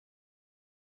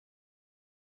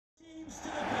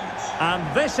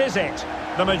And this is it.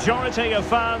 The majority of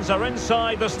fans are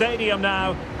inside the stadium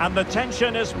now, and the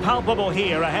tension is palpable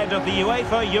here ahead of the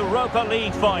UEFA Europa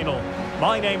League final.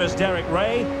 My name is Derek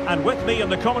Ray, and with me in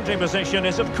the commentary position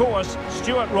is, of course,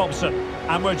 Stuart Robson.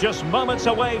 And we're just moments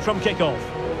away from kickoff.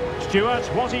 Stuart,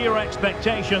 what are your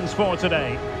expectations for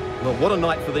today? Well, what a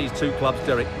night for these two clubs,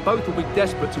 Derek. Both will be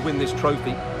desperate to win this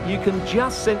trophy. You can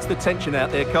just sense the tension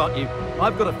out there, can't you?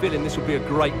 I've got a feeling this will be a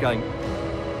great game.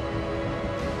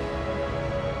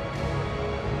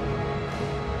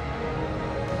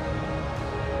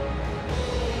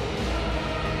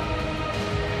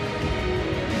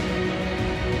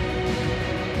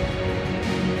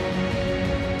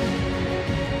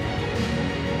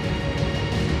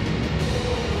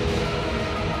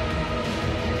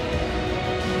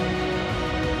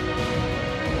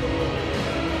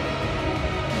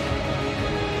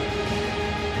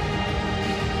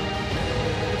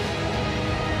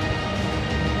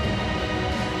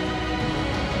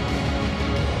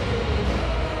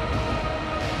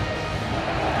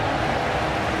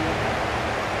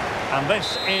 And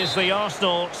this is the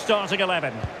Arsenal starting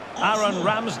 11. Aaron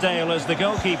Ramsdale is the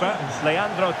goalkeeper.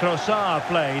 Leandro Trossard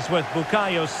plays with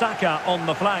Bukayo Saka on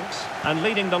the flanks. And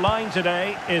leading the line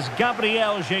today is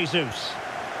Gabriel Jesus.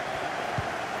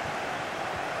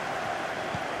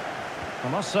 I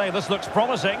must say, this looks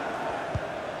promising.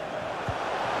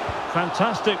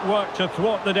 Fantastic work to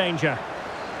thwart the danger.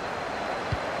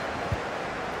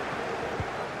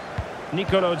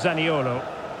 Nicolo Zaniolo.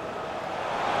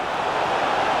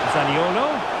 Zaniolo,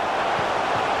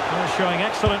 showing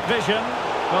excellent vision.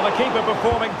 Well, the keeper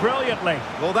performing brilliantly.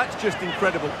 Well, that's just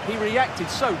incredible. He reacted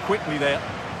so quickly there.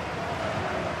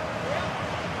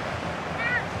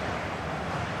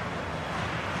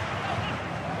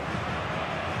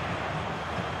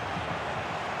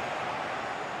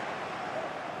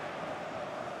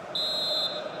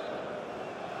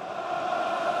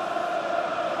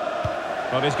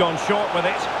 But he's gone short with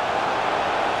it.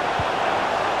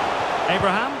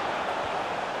 Abraham.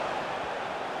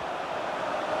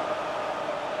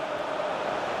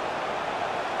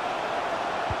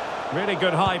 Really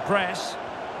good high press.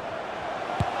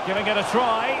 Giving it a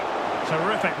try.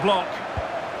 Terrific block.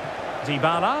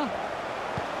 Dybala.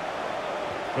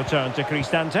 Return to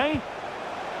Cristante.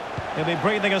 He'll be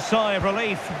breathing a sigh of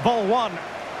relief. Ball one.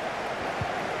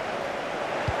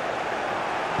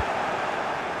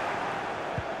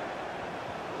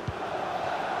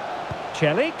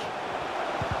 Celik.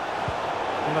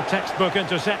 And a textbook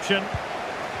interception.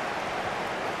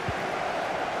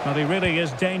 Well, he really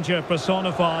is danger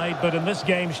personified, but in this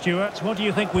game, Stuart, what do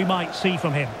you think we might see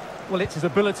from him? Well, it's his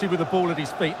ability with the ball at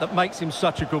his feet that makes him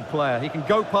such a good player. He can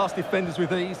go past defenders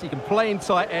with ease, he can play in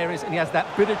tight areas, and he has that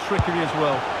bit of trickery as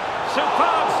well.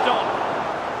 Superb stop!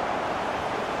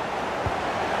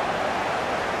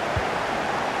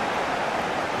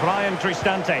 Brian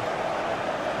Cristante.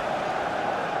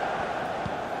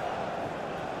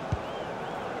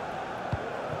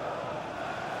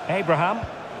 Abraham.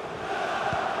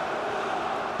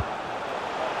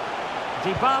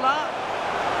 Dybala.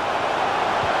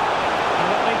 And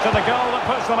it leads to the goal that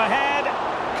puts them ahead.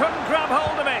 Couldn't grab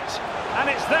hold of it. And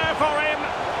it's there for him.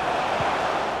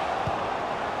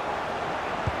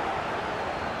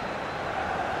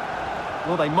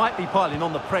 Well, they might be piling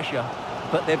on the pressure,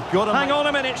 but they've got to... Hang on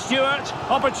a minute, Stuart.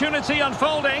 Opportunity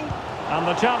unfolding. And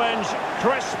the challenge,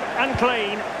 crisp and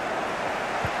clean.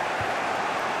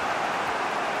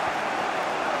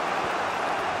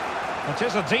 It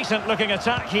is a decent-looking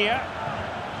attack here.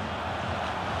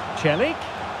 Celik.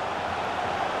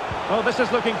 Oh, this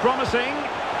is looking promising.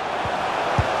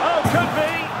 Oh, could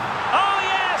be. Oh,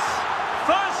 yes!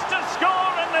 First to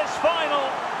score in this final.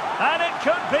 And it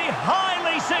could be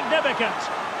highly significant.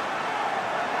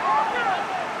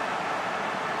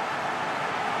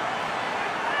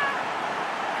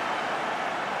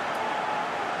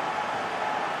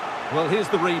 Well, here's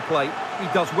the replay. He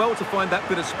does well to find that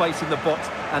bit of space in the box,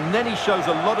 and then he shows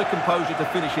a lot of composure to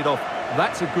finish it off.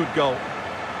 That's a good goal.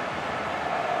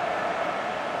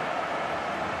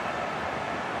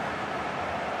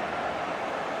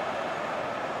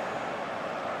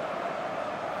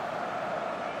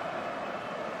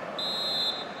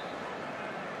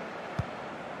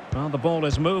 Well, the ball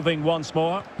is moving once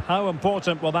more. How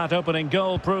important will that opening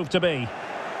goal prove to be?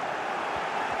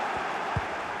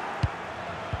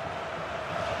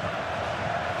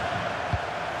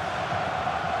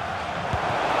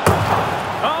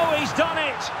 Oh, he's done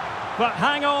it! But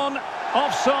hang on,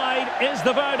 offside is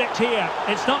the verdict here.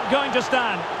 It's not going to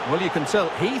stand. Well, you can tell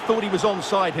he thought he was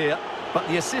onside here, but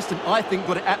the assistant, I think,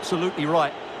 got it absolutely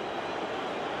right.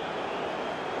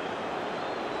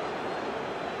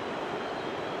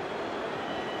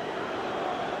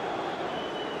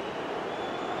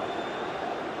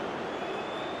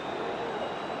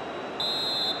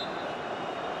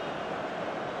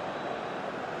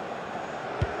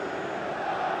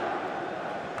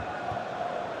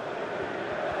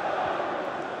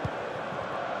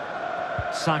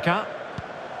 Saka.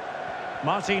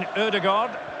 Martin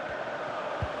Ødegaard.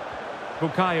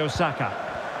 Bukayo Saka.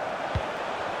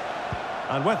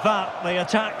 And with that, the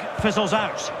attack fizzles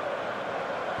out.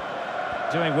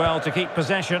 Doing well to keep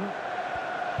possession.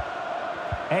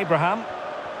 Abraham.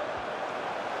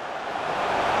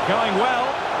 Going well.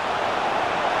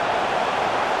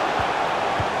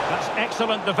 That's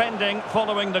excellent defending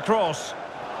following the cross.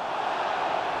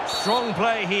 Strong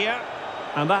play here.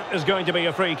 And that is going to be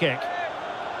a free kick.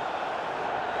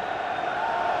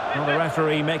 Well, the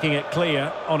referee making it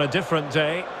clear, on a different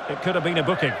day, it could have been a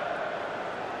booking.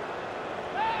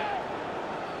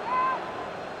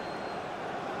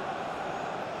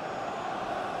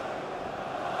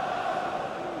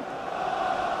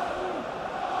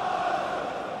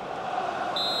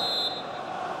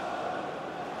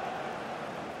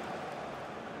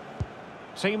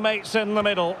 Teammates in the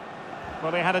middle.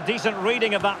 Well, they had a decent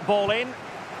reading of that ball in.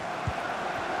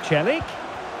 Celik.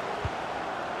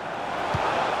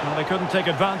 Well, they couldn't take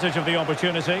advantage of the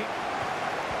opportunity.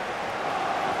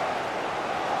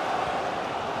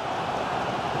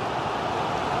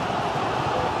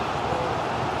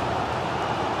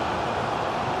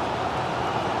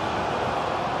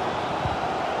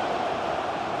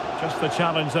 Just the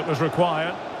challenge that was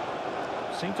required.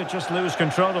 Seemed to just lose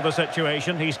control of the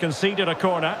situation. He's conceded a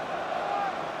corner.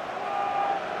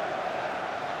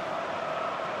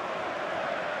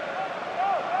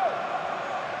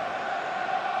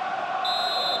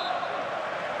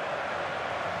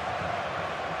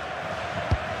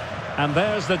 And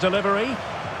there's the delivery.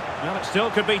 Well, it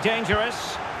still could be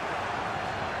dangerous.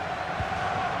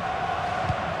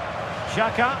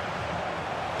 Xhaka.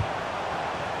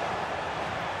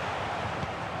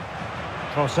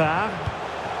 Trossard.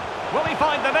 Will he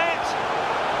find the net?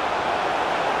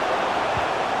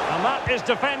 And that is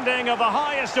defending of the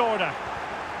highest order.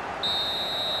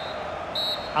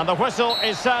 And the whistle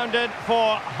is sounded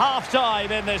for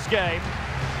half-time in this game.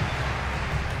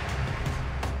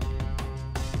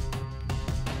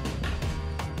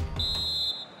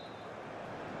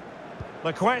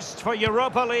 The quest for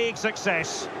Europa League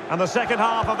success, and the second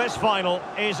half of this final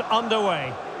is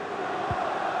underway.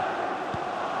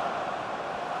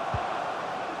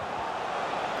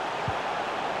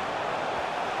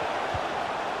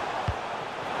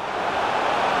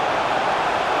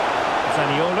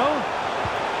 Zaniolo.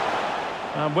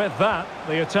 And with that,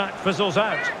 the attack fizzles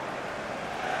out.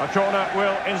 A corner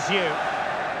will ensue.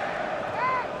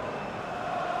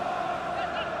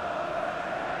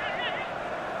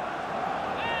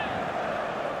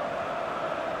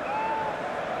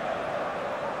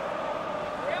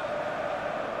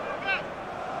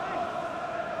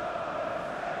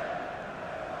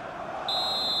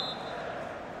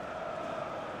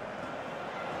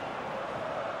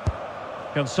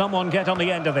 Can someone get on the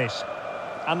end of this?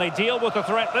 And they deal with the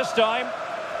threat this time.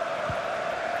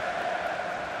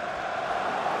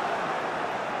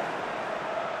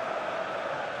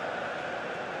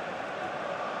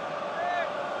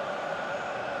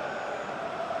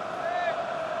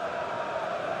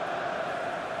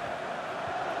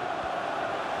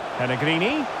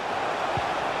 Pellegrini.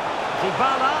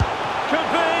 Dybala.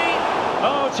 Could be.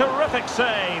 Oh, terrific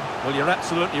save. Well, you're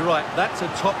absolutely right. That's a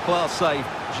top-class save.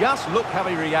 Just look how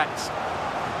he reacts.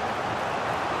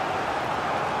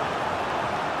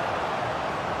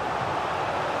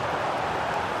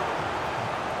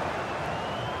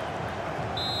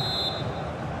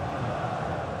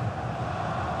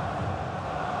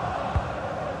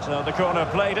 So the corner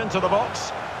played into the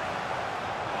box.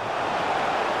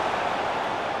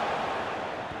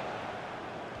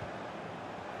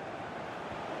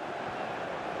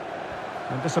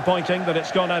 And disappointing that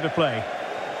it's gone out of play.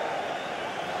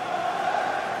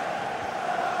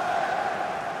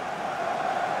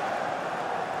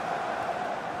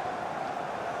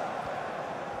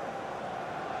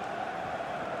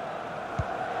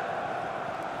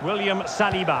 William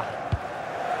Saliba.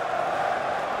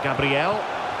 Gabriel.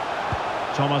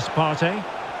 Thomas Partey.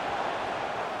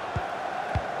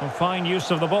 Well, fine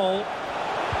use of the ball.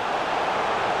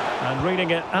 And reading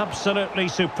it absolutely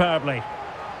superbly.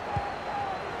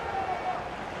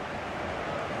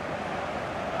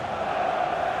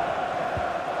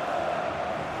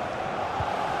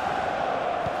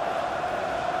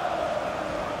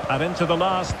 And into the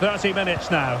last 30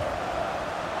 minutes now.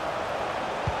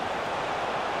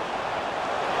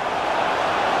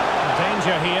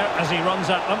 Danger here as he runs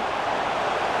at them.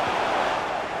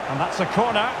 And that's a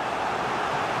corner.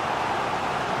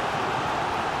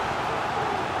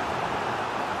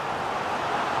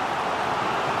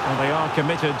 And they are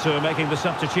committed to making the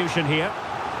substitution here.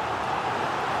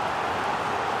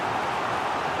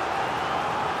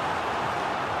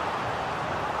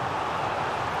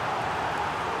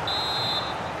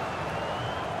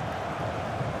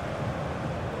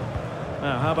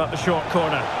 Now, how about the short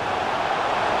corner?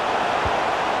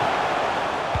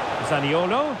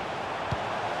 Zaniolo.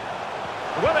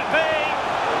 Will it be?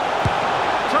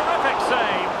 Terrific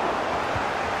save.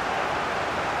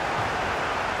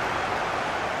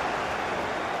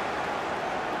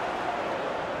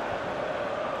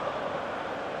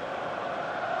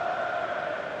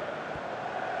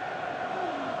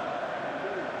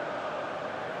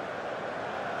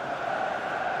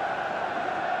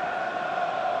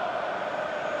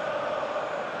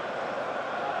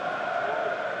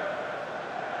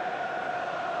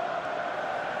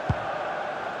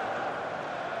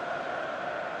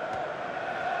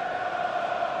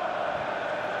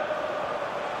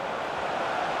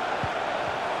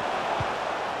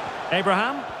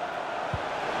 Abraham.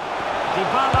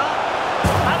 Dybala.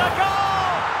 And a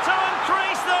goal to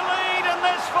increase the lead in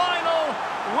this final.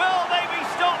 Will they be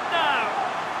stopped now?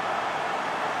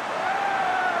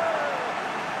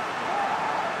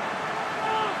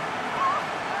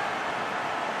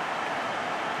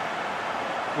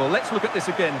 Well, let's look at this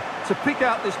again. To pick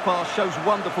out this pass shows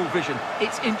wonderful vision.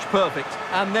 It's inch perfect.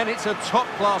 And then it's a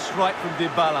top-class strike from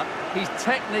Dybala. His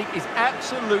technique is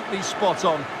absolutely spot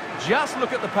on. Just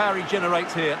look at the power he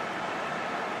generates here.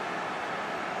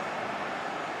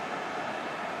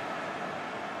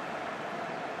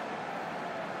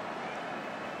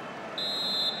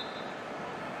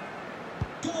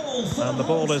 And the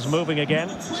ball is moving again.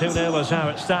 2-0 is how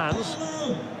it stands.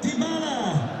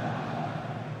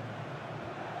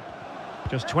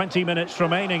 Just 20 minutes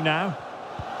remaining now.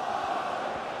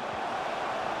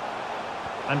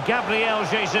 And Gabriel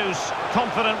Jesus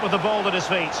confident with the ball at his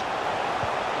feet.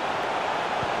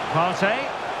 Partey.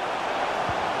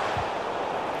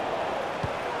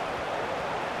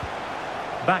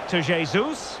 Back to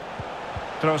Jesus.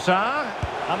 Trossard.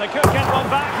 And they could get one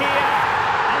back here.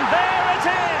 And there it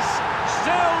is.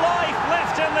 Still life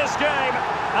left in this game.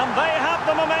 And they have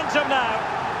the momentum now.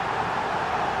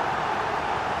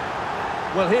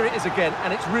 Well, here it is again,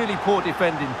 and it's really poor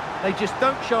defending. They just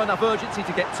don't show enough urgency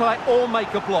to get tight or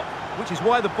make a block, which is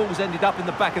why the ball's ended up in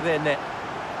the back of their net.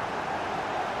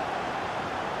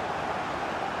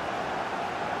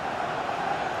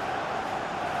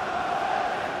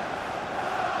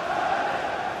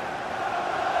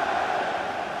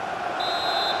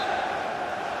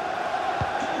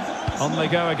 On they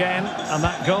go again, and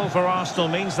that goal for Arsenal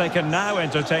means they can now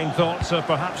entertain thoughts of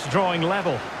perhaps drawing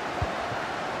level.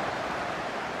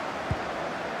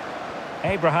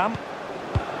 Abraham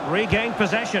regained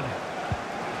possession.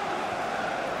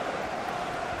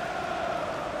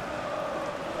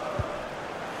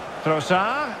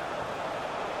 Trossard.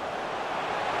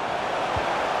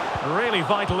 Really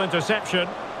vital interception.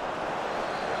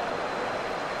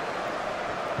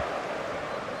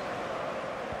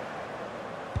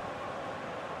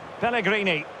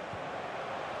 Pellegrini.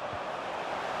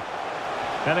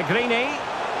 Pellegrini.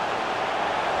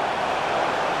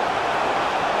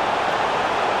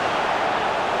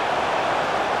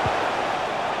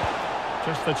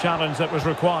 Just the challenge that was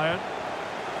required.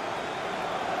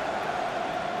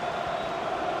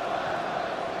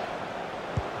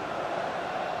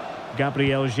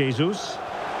 Gabriel Jesus.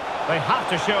 They have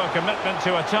to show a commitment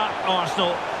to attack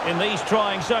Arsenal in these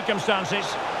trying circumstances.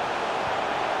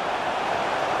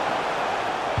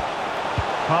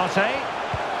 Partey.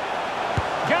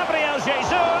 Gabriel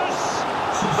Jesus.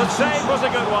 The save was a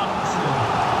good one.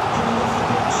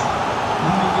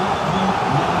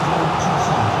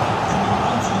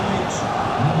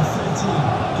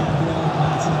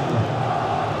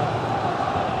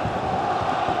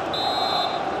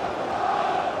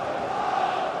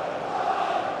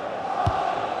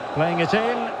 Playing it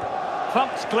in.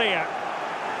 Thumped clear.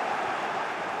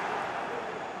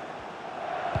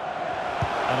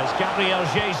 And it's Gabriel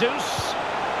Jesus.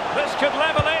 This could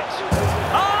level it.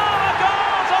 Oh, a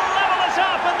goal to level it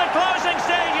up in the closing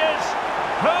stages.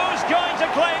 Who's going to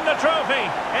claim the trophy?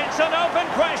 It's an open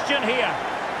question here.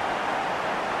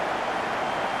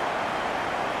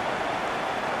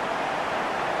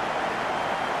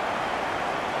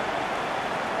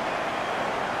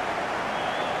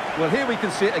 Well, here we can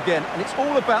see it again, and it's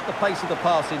all about the pace of the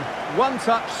passing. One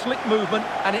touch, slick movement,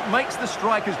 and it makes the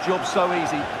striker's job so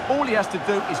easy. All he has to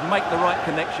do is make the right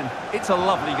connection. It's a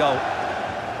lovely goal.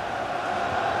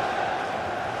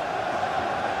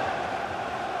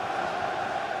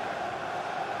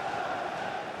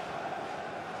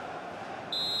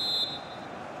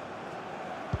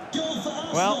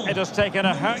 Well, it has taken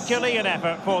a Herculean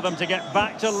effort for them to get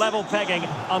back to level pegging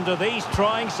under these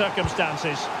trying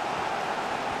circumstances.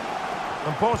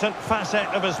 Important facet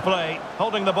of his play,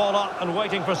 holding the ball up and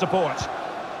waiting for support.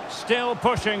 Still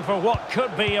pushing for what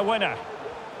could be a winner.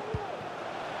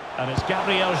 And it's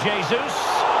Gabriel Jesus.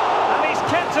 And he's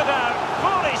kept it out,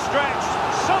 fully stretched,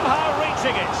 somehow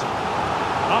reaching it.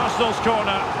 Arsenal's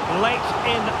corner late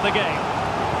in the game.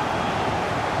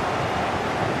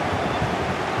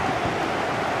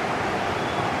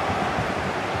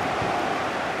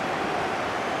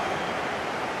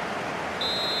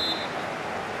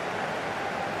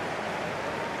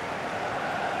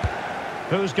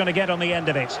 Who's going to get on the end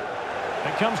of it?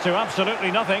 It comes to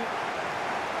absolutely nothing.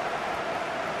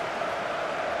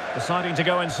 Deciding to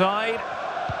go inside.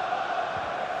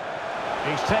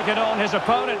 He's taken on his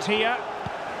opponent here.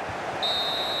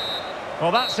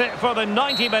 Well, that's it for the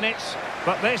 90 minutes.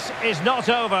 But this is not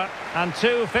over. And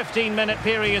two 15-minute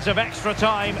periods of extra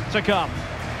time to come.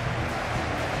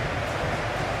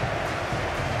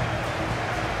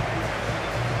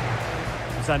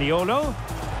 Zaniolo.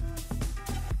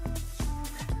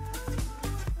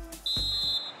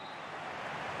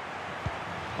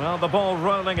 Well, the ball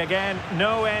rolling again,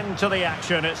 no end to the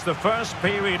action. It's the first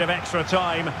period of extra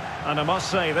time, and I must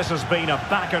say this has been a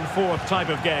back-and-forth type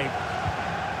of game.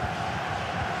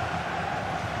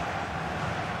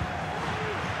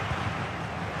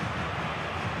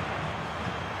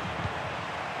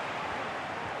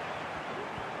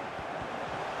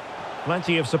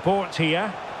 Plenty of support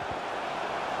here.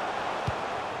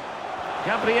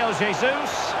 Gabriel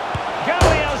Jesus.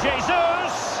 Gabriel Jesus!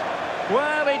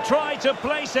 Well, he tried to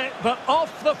place it, but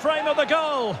off the frame of the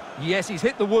goal. Yes, he's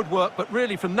hit the woodwork, but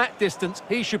really from that distance,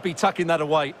 he should be tucking that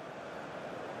away.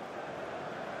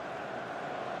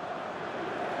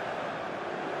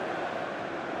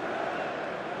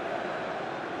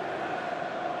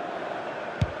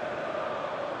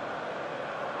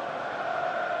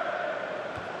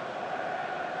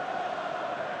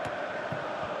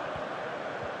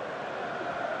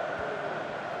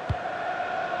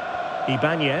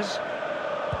 Ibanez.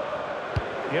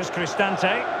 Here's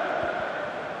Cristante.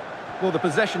 Well, the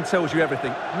possession tells you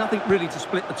everything. Nothing really to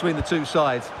split between the two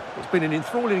sides. It's been an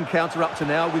enthralling encounter up to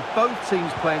now, with both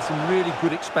teams playing some really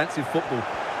good expansive football.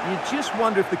 You just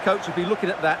wonder if the coach will be looking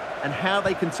at that and how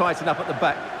they can tighten up at the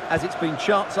back, as it's been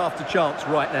chance after chance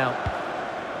right now.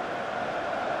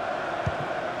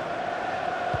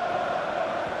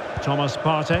 Thomas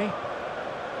Partey.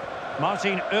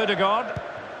 Martin Ødegaard.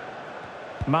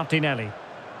 Martinelli.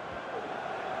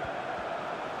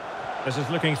 This is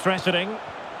looking threatening.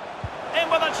 In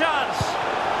with a chance.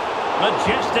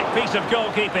 Majestic piece of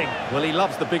goalkeeping. Well, he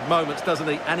loves the big moments, doesn't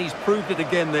he? And he's proved it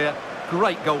again there.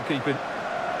 Great goalkeeping.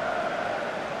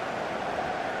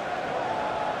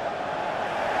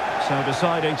 So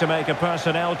deciding to make a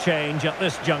personnel change at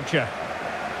this juncture.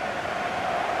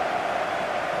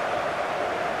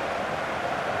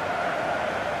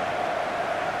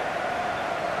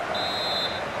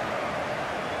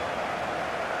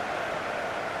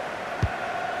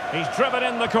 He's driven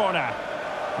in the corner.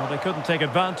 Well, they couldn't take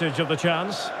advantage of the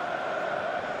chance.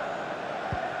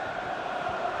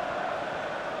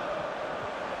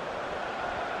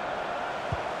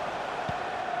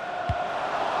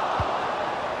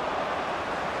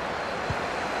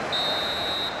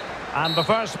 And the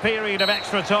first period of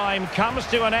extra time comes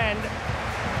to an end.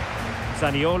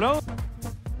 Zaniolo.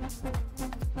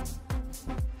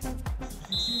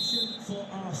 Substitution for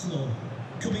Arsenal.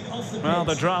 Coming off the pitch. Well,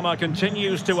 the drama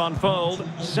continues to unfold.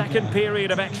 Second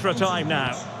period of extra time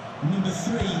now. Number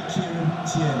 3, Kieran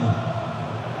Tierney.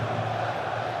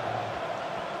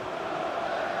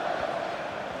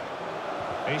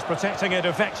 He's protecting it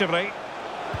effectively.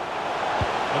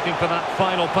 Looking for that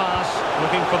final pass.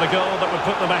 Looking for the goal that would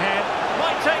put them ahead.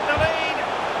 Might take the lead.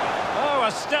 Oh,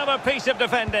 a stellar piece of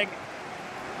defending.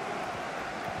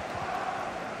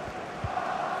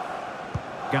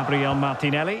 Gabriel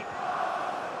Martinelli.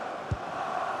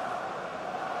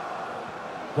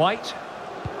 White.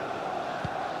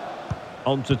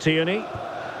 On to Tierney.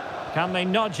 Can they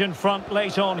nudge in front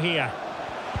late on here?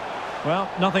 Well,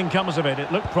 nothing comes of it.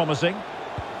 It looked promising.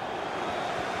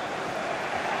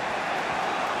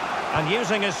 And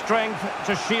using his strength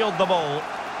to shield the ball.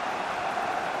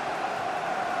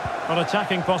 On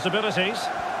attacking possibilities.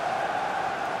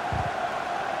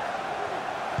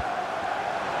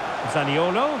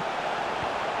 Zaniolo.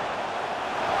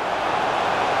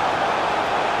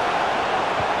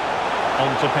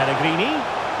 On to Pellegrini.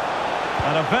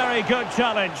 And a very good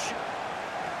challenge.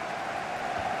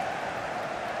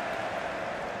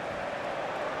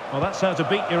 Well, that's how to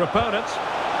beat your opponent.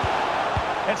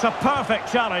 It's a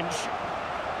perfect challenge.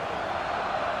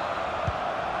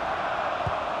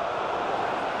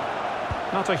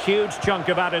 Not a huge chunk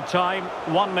of added time.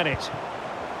 1 minute.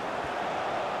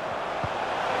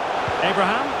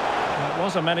 Abraham. It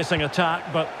was a menacing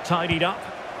attack, but tidied up.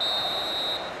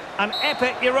 An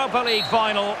epic Europa League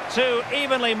final, two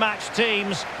evenly matched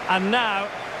teams, and now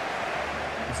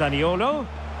Zaniolo.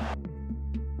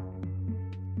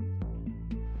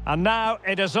 And now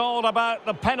it is all about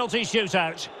the penalty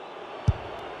shootout.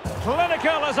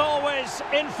 Clinical as always,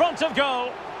 in front of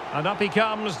goal. And up he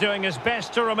comes, doing his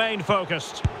best to remain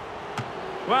focused.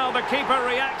 Well, the keeper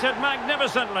reacted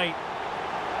magnificently.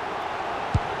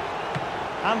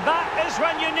 And that is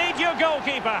when you need your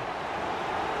goalkeeper.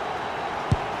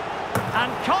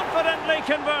 And confidently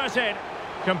converted.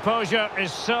 Composure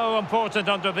is so important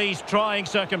under these trying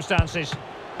circumstances.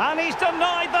 And he's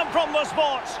denied them from the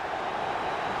spot.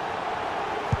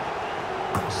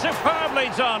 Superbly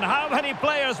done. How many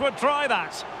players would try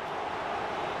that?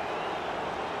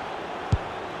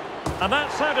 And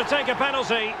that's how to take a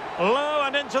penalty. Low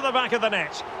and into the back of the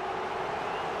net.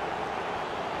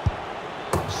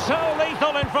 So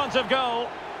lethal in front of goal.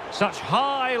 Such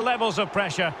high levels of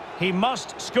pressure. He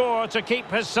must score to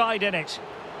keep his side in it.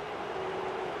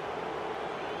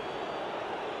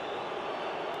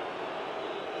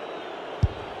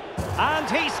 And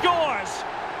he scores!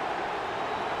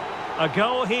 A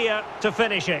goal here to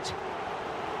finish it.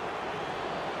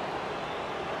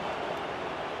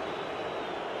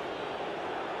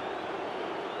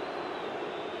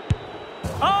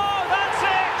 Oh, that's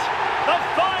it! The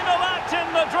final act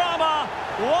in the drama.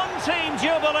 One team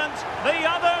jubilant, the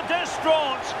other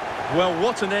distraught. Well,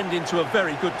 what an ending to a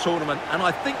very good tournament, and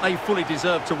I think they fully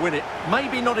deserve to win it.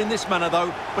 Maybe not in this manner,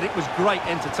 though, but it was great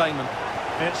entertainment.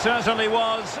 It certainly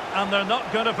was, and they're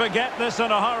not going to forget this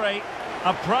in a hurry.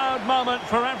 A proud moment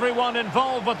for everyone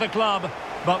involved with the club,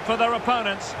 but for their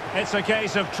opponents, it's a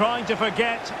case of trying to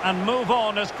forget and move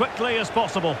on as quickly as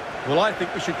possible. Well, I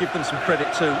think we should give them some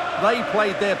credit too. They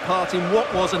played their part in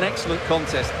what was an excellent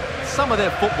contest. Some of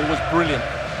their football was brilliant.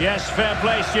 Yes, fair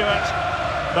play, Stuart.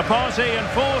 The party in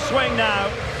full swing now.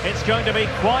 It's going to be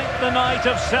quite the night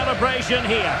of celebration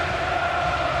here.